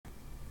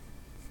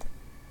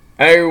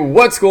Hey,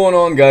 what's going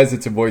on, guys?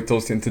 It's your boy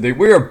Toasty, and today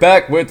we are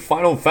back with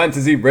Final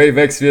Fantasy Brave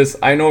Exvius.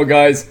 I know,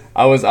 guys,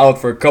 I was out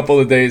for a couple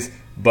of days,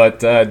 but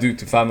due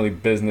to family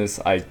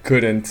business, I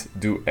couldn't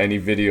do any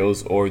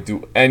videos or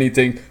do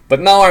anything. But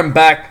now I'm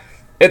back.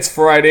 It's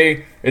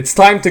Friday. It's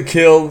time to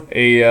kill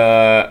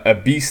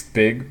a beast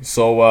pig.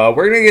 So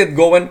we're gonna get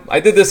going. I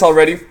did this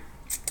already.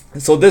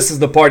 So this is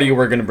the party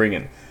we're gonna bring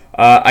in.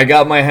 I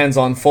got my hands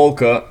on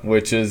Folka,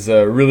 which is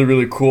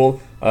really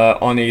cool.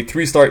 On a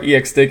 3-star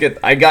EX ticket.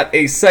 I got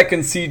a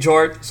second Siege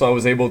Heart, so I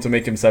was able to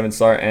make him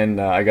 7-star, and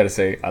I gotta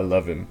say, I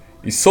love him.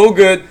 He's so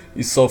good,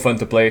 he's so fun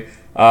to play.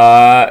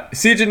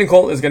 Siege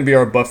Nicole is gonna be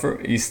our buffer.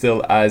 He's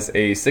still as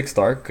a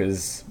 6-star,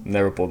 because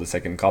never pulled a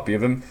second copy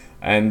of him.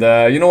 And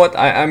you know what,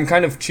 I'm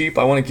kind of cheap.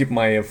 I want to keep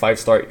my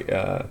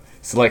 5-star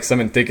Select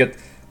Summon ticket.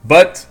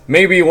 But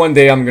maybe one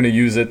day I'm going to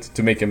use it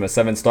to make him a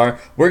 7-star.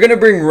 We're going to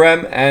bring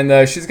Rem,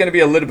 and she's going to be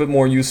a little bit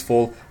more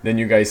useful than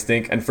you guys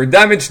think. And for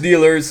damage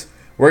dealers,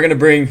 we're going to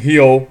bring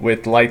Hio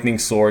with Lightning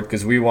Sword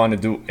because we want to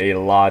do a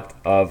lot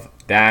of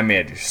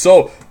damage.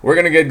 So, we're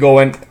going to get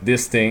going.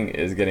 This thing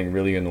is getting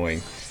really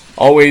annoying.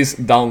 Always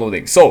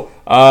downloading. So,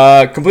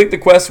 complete the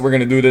quest. We're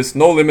going to do this.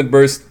 No limit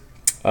burst.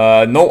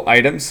 No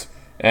items.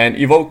 And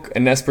evoke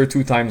an Esper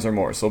 2 times or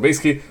more. So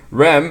basically,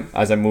 Rem,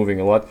 as I'm moving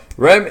a lot,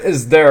 Rem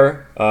is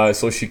there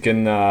so she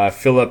can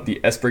fill up the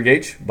Esper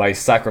gauge by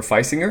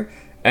sacrificing her.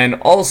 And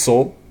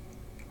also,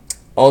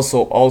 give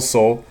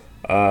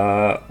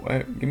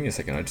me a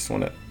second, I just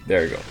want to,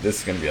 there you go. This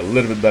is going to be a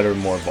little bit better,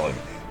 more volume.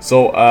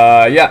 So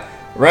yeah,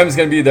 Rem's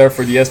going to be there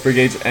for the Esper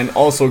gauge. And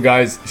also,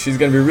 guys, she's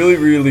going to be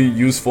really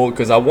useful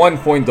because at one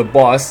point the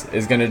boss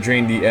is going to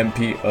drain the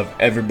MP of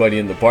everybody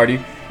in the party.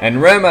 And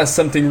Rem has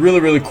something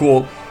really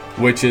cool,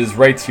 which is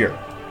right here.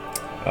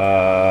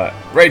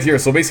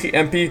 So basically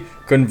MP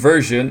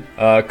conversion,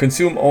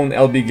 consume own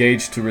LB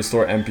gauge to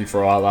restore MP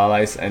for all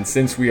allies. And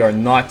since we are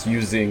not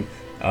using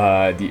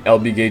the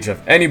LB gauge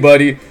of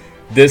anybody,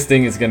 this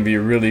thing is going to be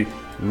really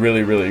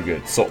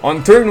good. So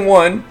on turn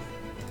 1,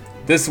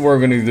 this is what we're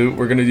going to do.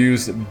 We're going to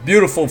use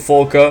beautiful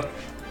Folka.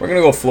 We're going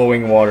to go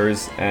flowing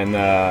waters and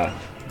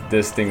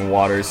this thing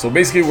waters. So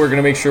basically we're going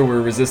to make sure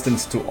we're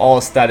resistant to all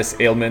status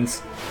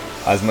ailments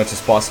as much as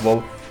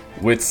possible.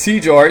 With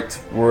Siege Art,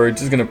 we're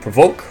just gonna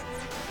provoke.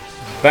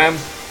 Bam.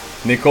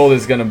 Nicole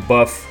is gonna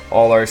buff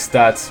all our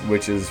stats,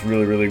 which is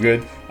really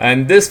good.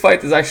 And this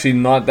fight is actually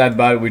not that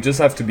bad. We just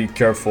have to be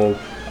careful.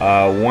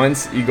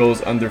 Once he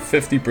goes under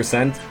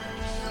 50%,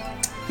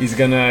 he's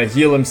gonna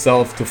heal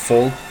himself to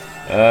full.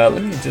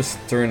 Let me just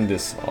turn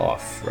this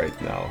off right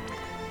now,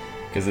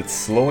 because it's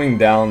slowing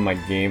down my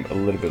game a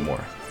little bit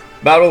more.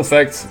 Battle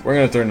effects, we're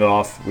gonna turn it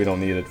off. We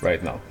don't need it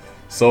right now.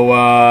 So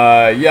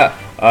yeah,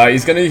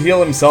 he's gonna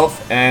heal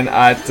himself, and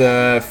at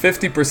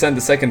 50% the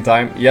second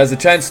time, he has a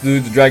chance to do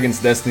the Dragon's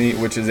Destiny,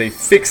 which is a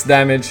fixed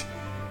damage,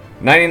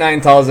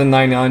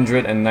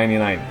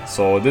 99,999.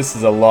 So this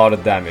is a lot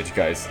of damage,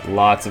 guys,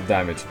 lots of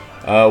damage.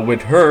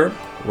 With her,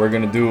 we're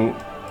gonna do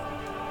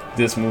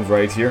this move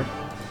right here.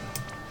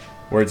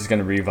 We're just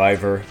gonna revive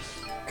her,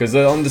 because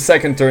on the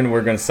second turn we're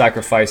gonna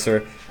sacrifice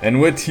her.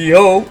 And with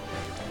Hio,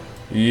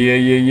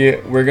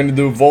 we're gonna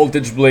do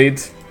Voltage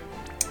Blade.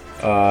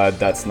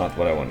 That's not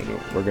what I want to do.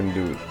 We're gonna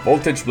do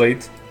Voltage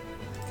Blade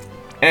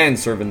and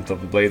Servant of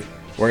the Blade.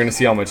 We're gonna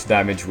see how much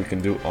damage we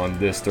can do on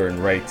this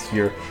turn right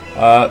here.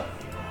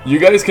 You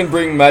guys can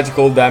bring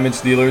magical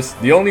damage dealers.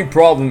 The only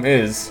problem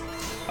is,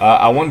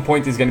 at one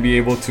point he's gonna be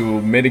able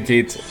to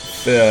mitigate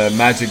the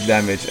magic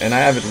damage, and I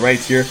have it right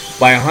here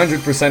by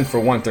 100% for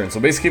one turn. So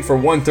basically for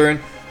one turn,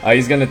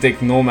 he's gonna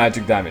take no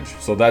magic damage.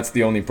 So that's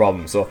the only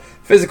problem. So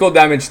physical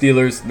damage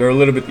dealers, they're a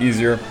little bit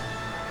easier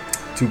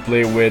to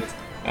play with.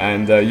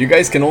 And you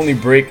guys can only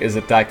break his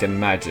attack and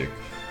magic.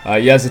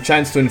 He has a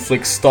chance to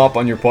inflict stop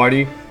on your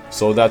party,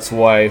 so that's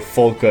why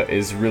Folka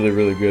is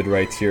really good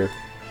right here.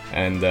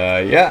 And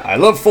yeah, I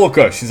love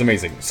Folka, she's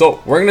amazing.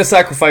 So we're gonna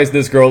sacrifice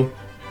this girl.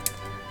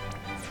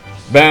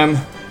 Bam,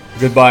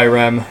 goodbye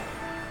Rem,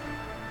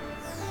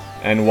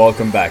 and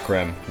welcome back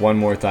Rem, one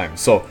more time.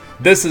 So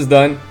this is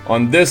done.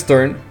 On this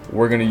turn,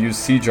 we're gonna use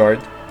Siege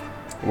Art.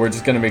 We're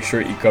just gonna make sure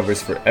he covers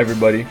for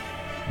everybody.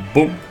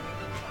 Boom.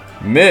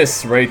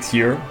 Miss right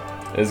here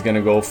is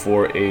gonna go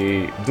for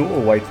a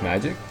dual white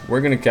magic. We're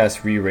gonna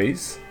cast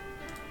Re-Raise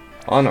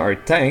on our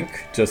tank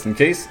just in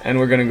case, and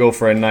we're gonna go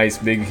for a nice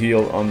big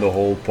heal on the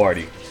whole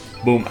party.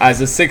 Boom.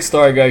 As a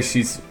 6-star, guys,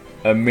 she's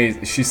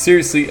amazing. She's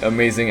seriously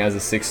amazing as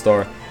a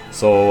 6-star.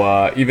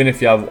 So even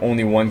if you have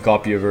only one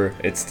copy of her,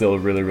 it's still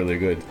really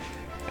good.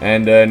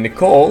 And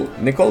Nicole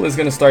is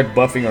gonna start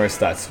buffing our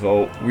stats.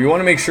 So we want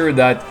to make sure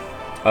that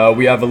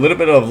we have a little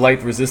bit of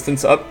light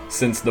resistance up,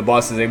 since the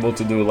boss is able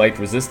to do light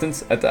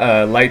resistance at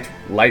light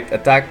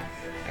attack.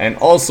 And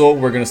also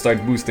we're gonna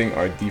start boosting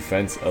our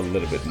defense a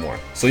little bit more.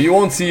 So you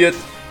won't see it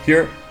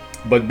here,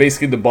 but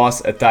basically the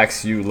boss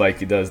attacks you like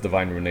he does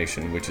Divine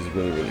Ruination, which is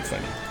really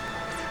funny.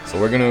 So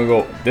we're gonna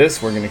go this.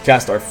 We're gonna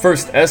cast our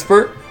first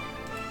Esper.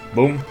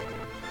 Boom.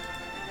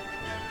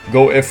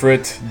 Go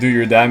Ifrit, do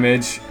your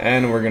damage,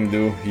 and we're gonna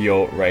do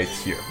Hio right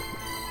here.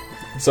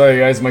 Sorry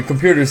guys, my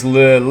computer's a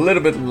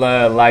little bit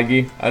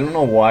laggy. I don't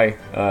know why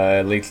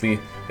lately.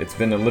 It's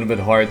been a little bit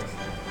hard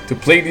to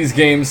play these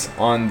games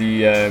on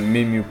the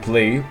menu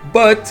play,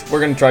 but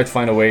we're gonna try to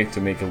find a way to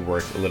make it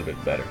work a little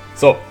bit better.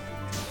 So,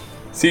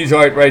 Siege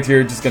Heart right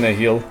here, just gonna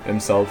heal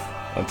himself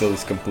until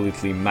he's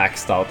completely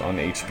maxed out on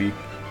HP.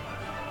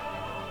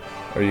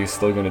 Are you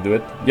still gonna do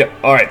it? Yep.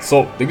 Alright,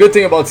 so the good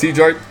thing about Siege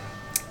Heart,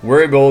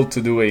 we're able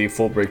to do a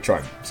full break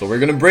charm. So we're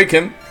gonna break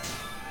him.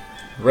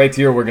 Right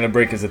here, we're gonna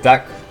break his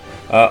attack.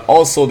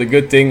 Also, the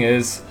good thing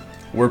is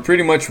we're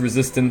pretty much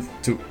resistant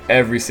to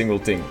every single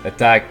thing.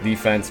 Attack,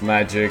 defense,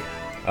 magic,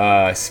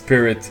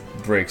 spirit,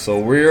 break. So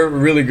we're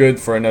really good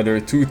for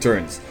another 2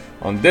 turns.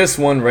 On this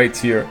one right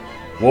here,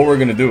 what we're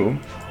gonna do,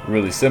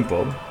 really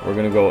simple. We're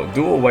gonna go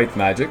dual white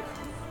magic.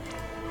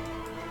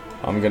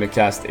 I'm gonna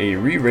cast a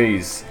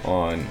re-raise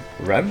on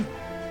Rem.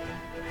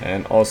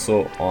 And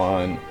also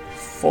on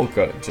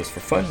Folka, just for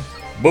fun.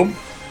 Boom.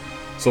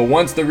 So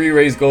once the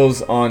re-raise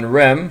goes on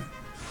Rem,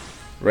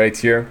 right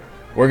here,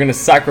 we're gonna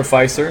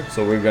sacrifice her,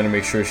 so we're gonna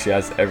make sure she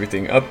has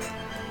everything up.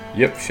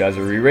 Yep, she has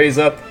a re-raise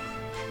up.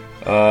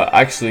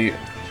 Actually,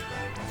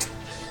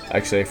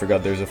 I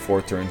forgot there's a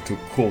 4-turn to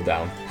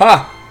cooldown.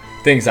 Ha!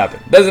 Things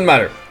happen. Doesn't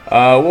matter.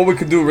 What we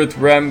could do with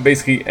Rem,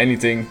 basically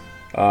anything.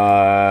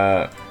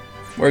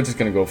 We're just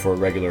gonna go for a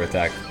regular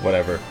attack,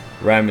 whatever.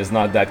 Rem is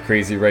not that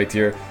crazy right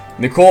here.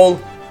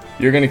 Nicole,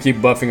 you're gonna keep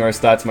buffing our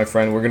stats, my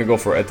friend. We're gonna go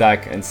for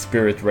attack and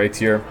spirit right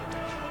here.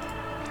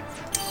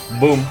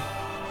 Boom.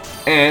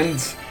 And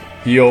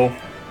heal.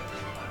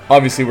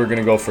 Obviously, we're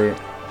gonna go for...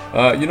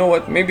 you know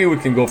what? Maybe we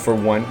can go for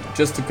 1,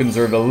 just to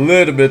conserve a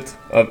little bit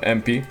of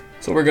MP.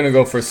 So we're gonna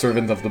go for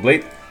Servant of the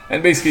Blade,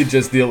 and basically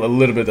just deal a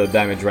little bit of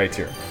damage right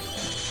here.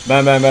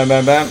 Bam, bam, bam,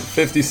 bam, bam.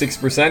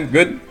 56%,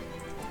 good.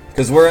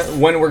 Because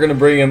when we're gonna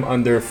bring him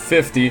under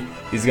 50,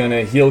 he's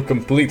gonna heal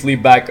completely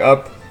back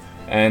up,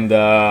 and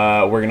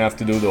we're gonna have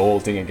to do the whole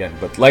thing again.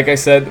 But like I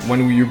said,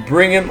 when you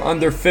bring him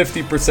under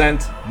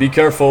 50%, be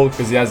careful,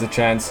 because he has a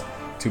chance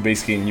to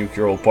basically nuke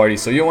your whole party.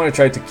 So you want to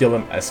try to kill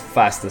him as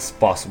fast as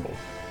possible,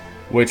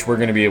 which we're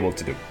gonna be able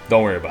to do.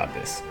 Don't worry about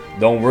this.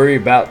 Don't worry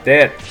about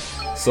that.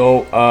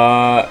 So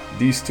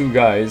these 2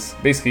 guys,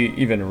 basically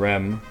even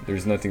Rem,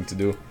 there's nothing to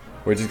do.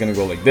 We're just gonna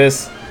go like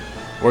this.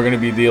 We're gonna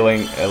be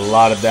dealing a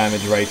lot of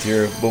damage right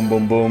here. Boom,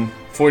 boom, boom.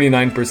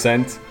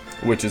 49%,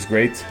 which is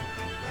great.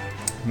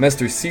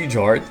 Mr. Siege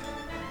Heart,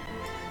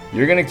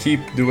 you're gonna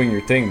keep doing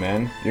your thing,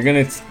 man. You're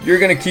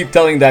gonna keep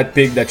telling that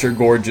pig that you're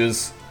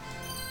gorgeous.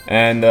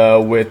 And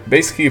with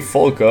basically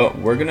Folka,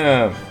 we're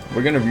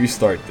gonna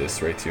restart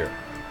this right here.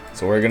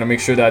 So we're gonna make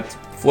sure that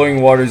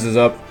Flowing Waters is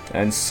up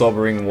and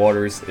Sobering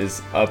Waters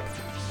is up.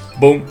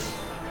 Boom.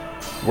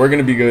 We're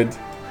gonna be good.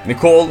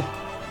 Nicole,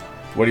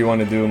 what do you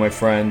want to do, my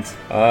friend?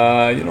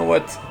 You know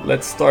what?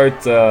 Let's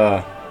start.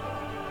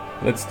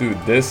 Let's do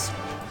this,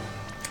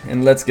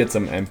 and let's get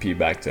some MP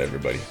back to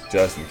everybody,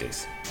 just in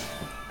case.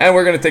 And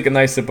we're gonna take a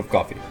nice sip of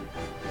coffee.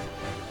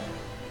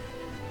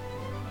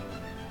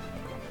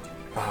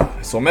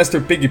 So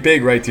Mr. Piggy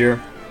Pig right here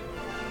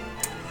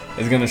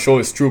is gonna show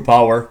his true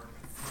power.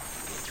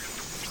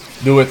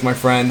 Do it, my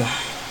friend.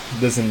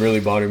 Doesn't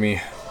really bother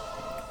me.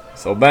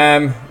 So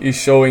bam,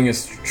 he's showing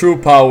his true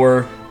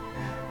power.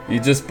 He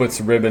just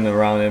puts ribbon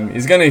around him.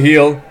 He's gonna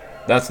heal.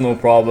 That's no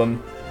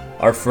problem.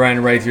 Our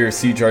friend right here,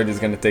 Siege Heart, is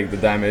gonna take the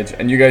damage.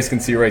 And you guys can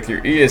see right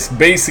here, he is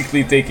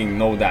basically taking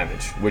no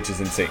damage, which is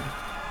insane.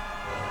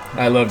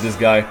 I love this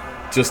guy.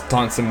 Just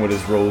taunts him with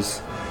his rose.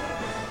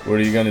 What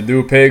are you gonna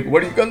do, pig?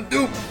 What are you gonna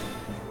do?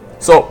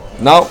 So,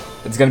 now,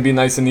 it's gonna be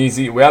nice and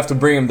easy. We have to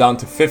bring him down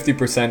to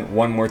 50%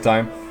 one more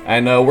time.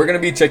 And we're gonna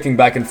be checking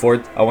back and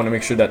forth. I wanna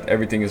make sure that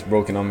everything is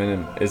broken on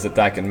him, his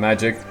attack and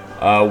magic.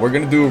 We're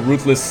gonna do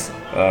Ruthless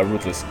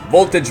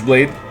Voltage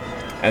Blade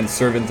and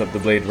Servant of the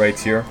Blade right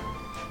here.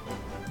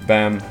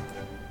 Bam.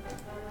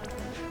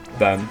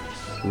 Bam.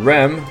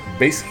 Rem,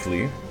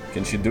 basically,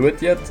 can she do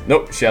it yet?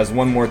 Nope, she has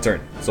 1 more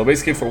turn. So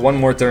basically for 1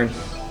 more turn,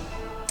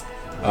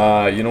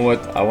 you know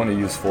what? I want to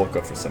use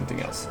Folka for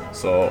something else.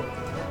 So,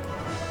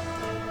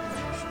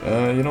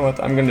 you know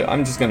what?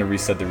 I'm just gonna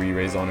reset the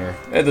re-raise on her.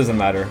 It doesn't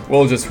matter.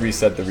 We'll just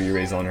reset the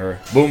re-raise on her.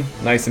 Boom,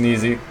 nice and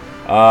easy.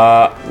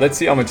 Let's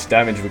see how much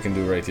damage we can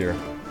do right here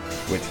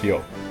with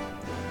Hio.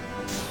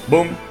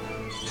 Boom.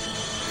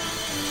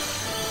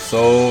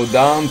 So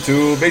down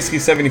to basically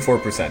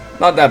 74%.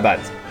 Not that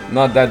bad.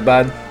 Not that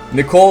bad.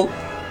 Nicole,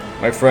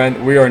 my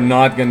friend, we are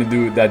not gonna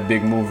do that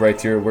big move right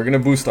here. We're gonna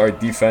boost our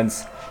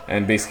defense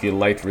and basically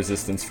light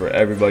resistance for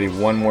everybody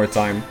 1 more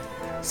time.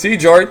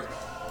 Siege Heart,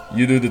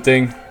 you do the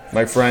thing,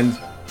 my friend.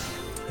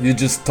 You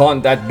just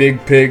taunt that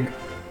big pig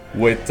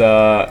with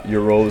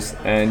your rose.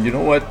 And you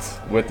know what?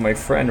 With my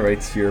friend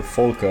right here,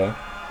 Folka,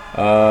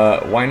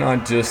 why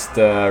not just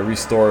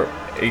restore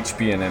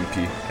HP and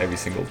MP every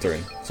single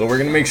turn? So we're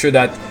gonna make sure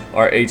that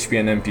our HP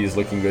and MP is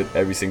looking good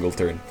every single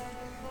turn,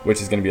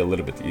 which is gonna be a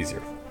little bit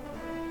easier.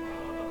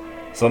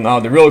 So now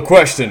the real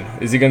question,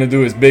 is he gonna do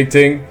his big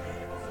thing?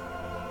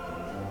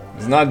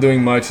 He's not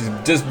doing much. He's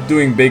just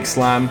doing big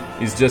slam.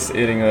 He's just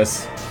hitting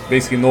us,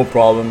 basically no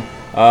problem.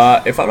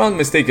 If I'm not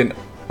mistaken,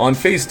 on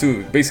phase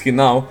 2, basically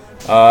now,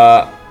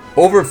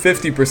 over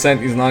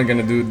 50% is not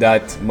gonna do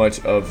that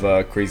much of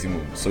a crazy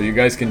move. So you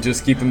guys can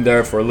just keep him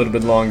there for a little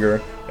bit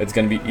longer. It's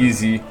gonna be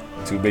easy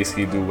to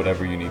basically do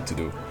whatever you need to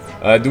do.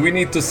 Do we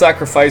need to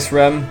sacrifice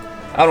Rem?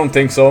 I don't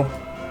think so.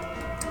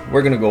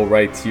 We're gonna go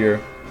right here.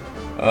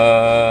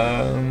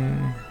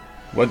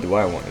 What do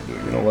I want to do?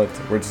 You know what?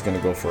 We're just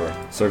gonna go for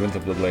Servant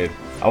of the Blade.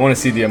 I want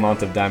to see the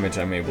amount of damage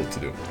I'm able to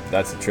do.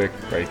 That's the trick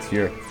right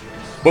here.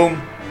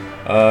 Boom.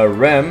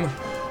 Rem.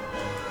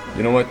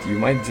 You know what? You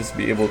might just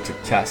be able to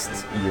cast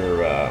your...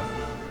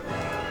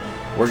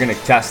 we're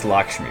gonna cast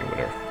Lakshmi with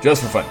her,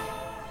 just for fun.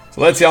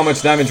 So let's see how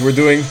much damage we're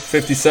doing.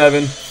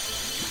 57.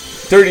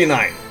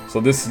 39. So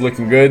this is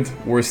looking good.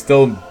 We're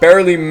still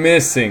barely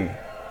missing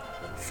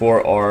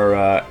for our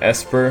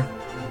Esper.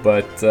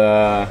 But,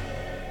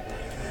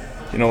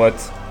 you know what?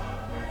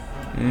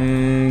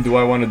 Do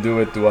I want to do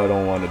it? Do I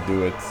don't want to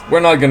do it?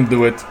 We're not going to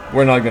do it.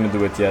 We're not going to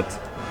do it yet.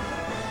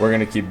 We're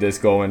going to keep this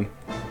going.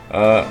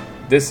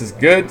 This is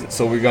good.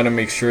 So we got to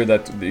make sure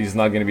that he's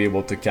not going to be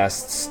able to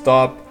cast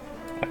stop.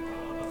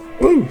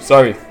 Woo,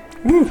 sorry.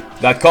 Woo,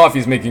 that coffee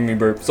is making me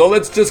burp. So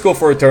let's just go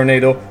for a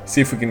tornado.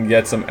 See if we can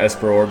get some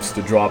Esper orbs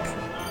to drop.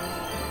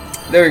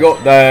 There we go.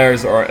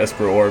 There's our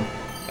Esper orb.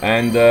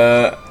 And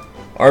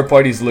our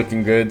party's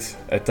looking good.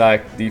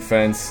 Attack,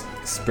 defense,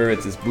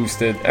 spirit is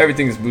boosted.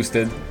 Everything is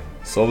boosted.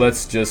 So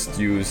let's just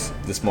use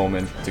this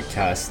moment to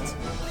cast.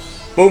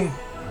 Boom.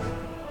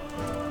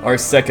 Our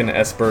second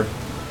Esper.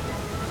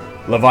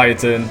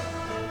 Leviathan.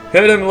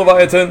 Hit him,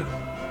 Leviathan.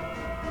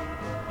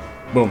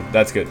 Boom,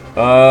 that's good.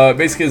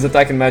 Basically his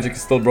attack and magic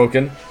is still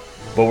broken.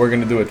 But we're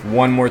gonna do it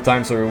one more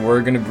time. So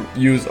we're gonna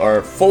use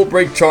our full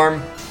break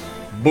charm.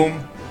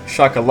 Boom.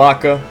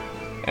 Shakalaka.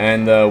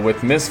 And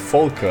with Miss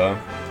Folka,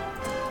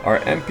 our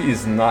MP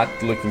is not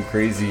looking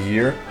crazy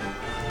here.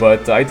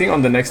 But I think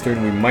on the next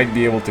turn we might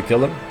be able to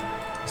kill him.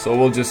 So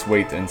we'll just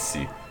wait and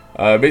see.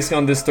 Basically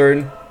on this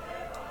turn,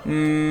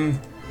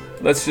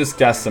 let's just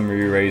cast some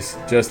re-raise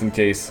just in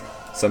case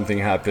something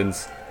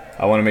happens.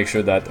 I want to make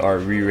sure that our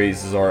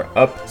re-raises are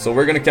up. So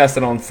we're going to cast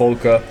it on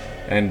Folka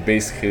and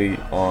basically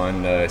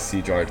on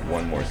Siege Art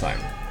one more time.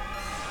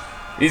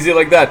 Easy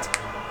like that.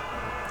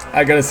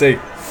 I gotta say,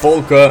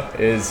 Folka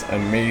is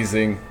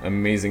amazing,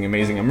 amazing,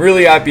 amazing. I'm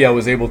really happy I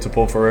was able to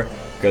pull for her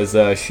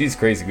because she's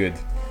crazy good.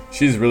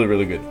 She's really,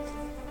 really good.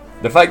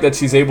 The fact that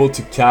she's able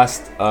to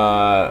cast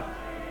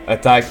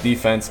attack,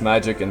 defense,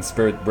 magic, and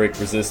spirit break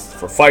resist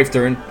for 5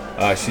 turns.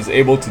 She's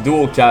able to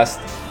dual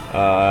cast,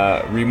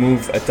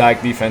 remove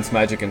attack, defense,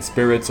 magic, and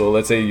spirit. So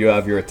let's say you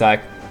have your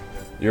attack,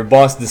 your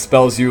boss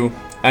dispels you,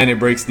 and it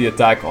breaks the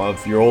attack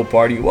of your whole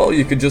party. Well,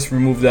 you could just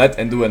remove that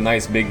and do a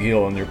nice big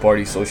heal on your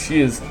party. So she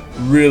is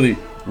really,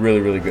 really,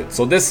 really good.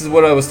 So this is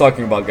what I was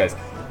talking about, guys.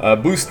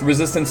 Boost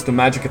resistance to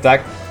magic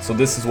attack. So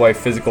this is why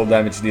physical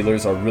damage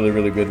dealers are really,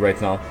 really good right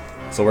now.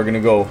 So we're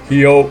gonna go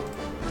Hio,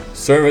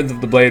 Servant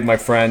of the Blade, my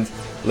friend.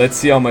 Let's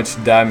see how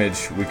much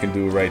damage we can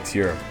do right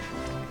here.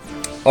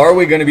 Are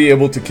we gonna be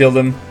able to kill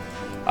them?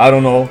 I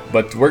don't know,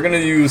 but we're gonna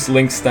use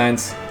Link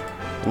Stance,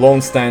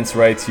 Lone Stance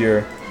right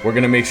here. We're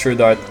gonna make sure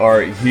that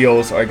our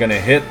heals are gonna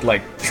hit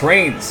like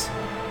trains,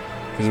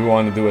 because we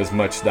want to do as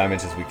much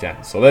damage as we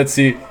can. So let's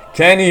see,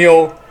 can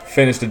Hio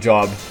finish the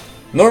job?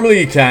 Normally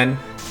he can,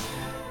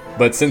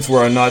 but since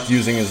we're not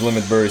using his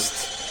limit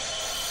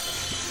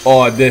burst,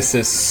 oh, this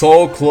is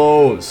so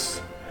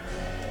close.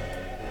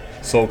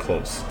 So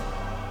close.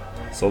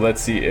 So let's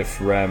see if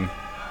Rem,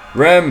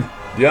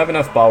 do you have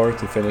enough power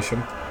to finish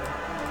him?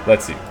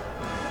 Let's see.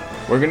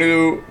 We're gonna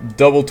do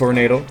double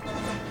tornado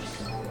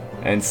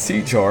and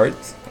Siege Art.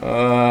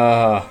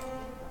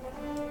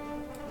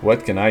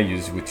 What can I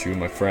use with you,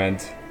 my friend?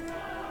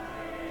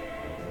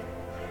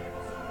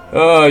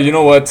 You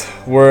know what?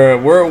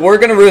 We're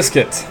gonna risk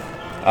it.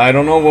 I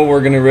don't know what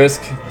we're gonna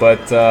risk,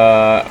 but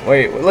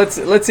wait,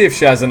 let's see if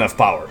she has enough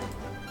power.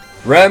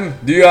 Rem,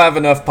 do you have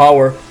enough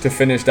power to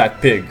finish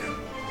that pig?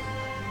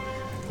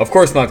 Of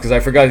course not, because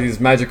I forgot he's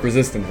magic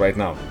resistant right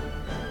now.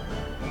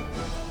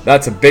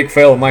 That's a big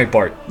fail on my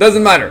part.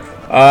 Doesn't matter.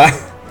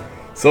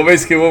 So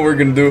basically what we're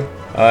gonna do,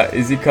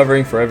 is he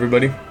covering for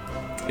everybody?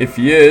 If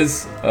he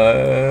is,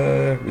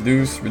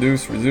 reduce.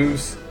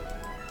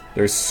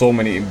 There's so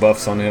many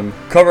buffs on him.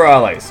 Cover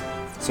allies.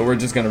 So we're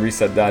just gonna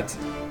reset that.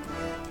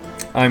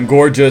 I'm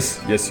gorgeous.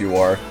 Yes, you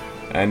are.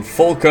 And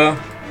Folka,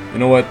 you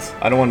know what?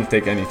 I don't want to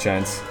take any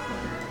chance.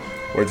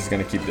 We're just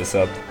gonna keep this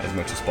up as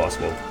much as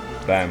possible.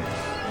 Bam.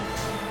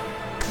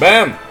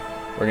 Bam!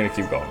 We're gonna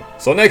keep going.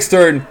 So next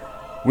turn,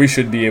 we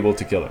should be able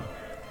to kill him.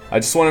 I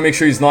just want to make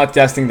sure he's not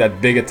casting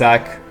that big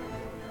attack.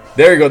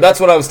 There you go. That's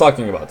what I was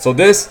talking about. So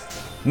this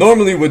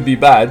normally would be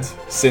bad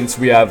since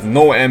we have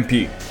no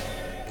MP.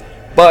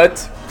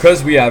 But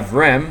because we have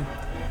Rem,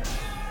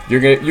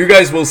 you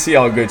guys will see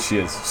how good she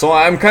is. So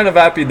I'm kind of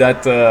happy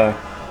that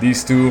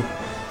these two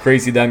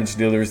crazy damage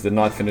dealers did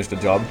not finish the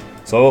job.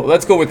 So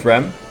let's go with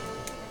Rem.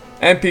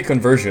 MP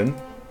conversion.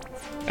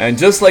 And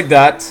just like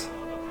that,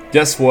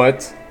 guess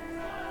what?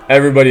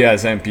 Everybody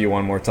has MP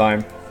one more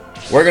time.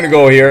 We're gonna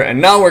go here, and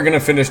now we're gonna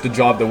finish the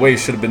job the way it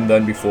should have been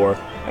done before.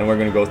 and we're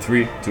gonna go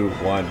 3, 2,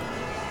 1.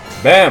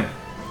 Bam!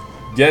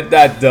 Get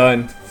that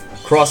done.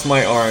 Cross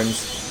my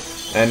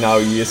arms, and now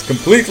he is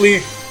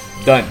completely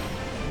done.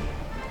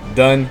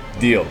 Done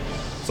deal.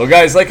 So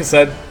guys, like I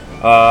said,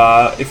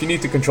 if you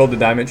need to control the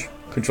damage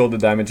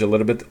a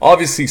little bit.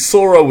 Obviously,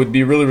 Sora would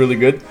be really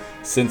good,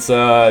 since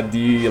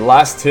the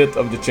last hit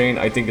of the chain,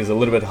 I think, is a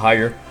little bit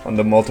higher on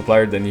the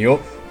multiplier than Yo.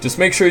 Just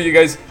make sure you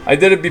guys, I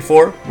did it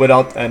before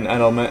without an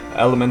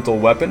elemental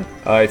weapon.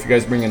 If you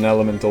guys bring an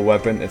elemental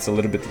weapon, it's a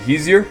little bit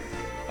easier.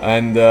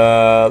 And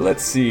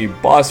let's see,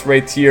 boss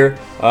right here,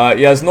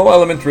 he has no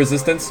element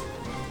resistance,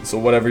 so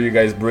whatever you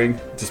guys bring,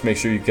 just make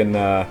sure you can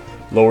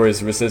lower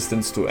his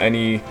resistance to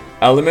any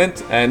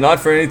element. And not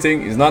for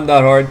anything, he's not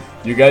that hard.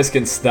 You guys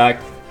can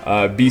stack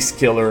Beast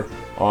Killer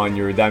on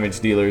your damage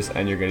dealers,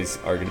 and you guys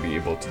are going to be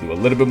able to do a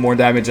little bit more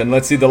damage. And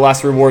let's see the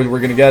last reward we're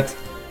going to get.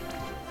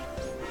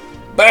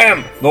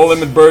 Bam! No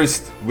limit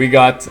burst. We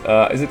got,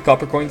 is it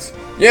copper coins?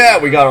 Yeah,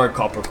 we got our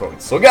copper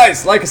coins. So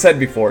guys, like I said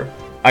before,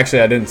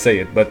 actually I didn't say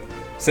it, but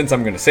since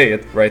I'm going to say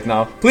it right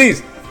now,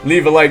 please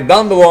leave a like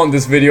down below on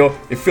this video.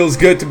 It feels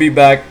good to be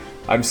back.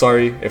 I'm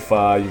sorry if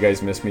you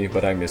guys miss me,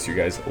 but I miss you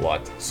guys a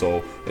lot.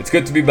 So it's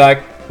good to be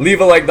back.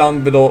 Leave a like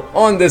down below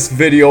on this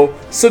video.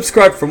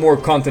 Subscribe for more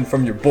content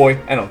from your boy,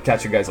 and I'll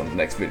catch you guys on the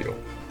next video.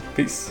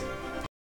 Peace.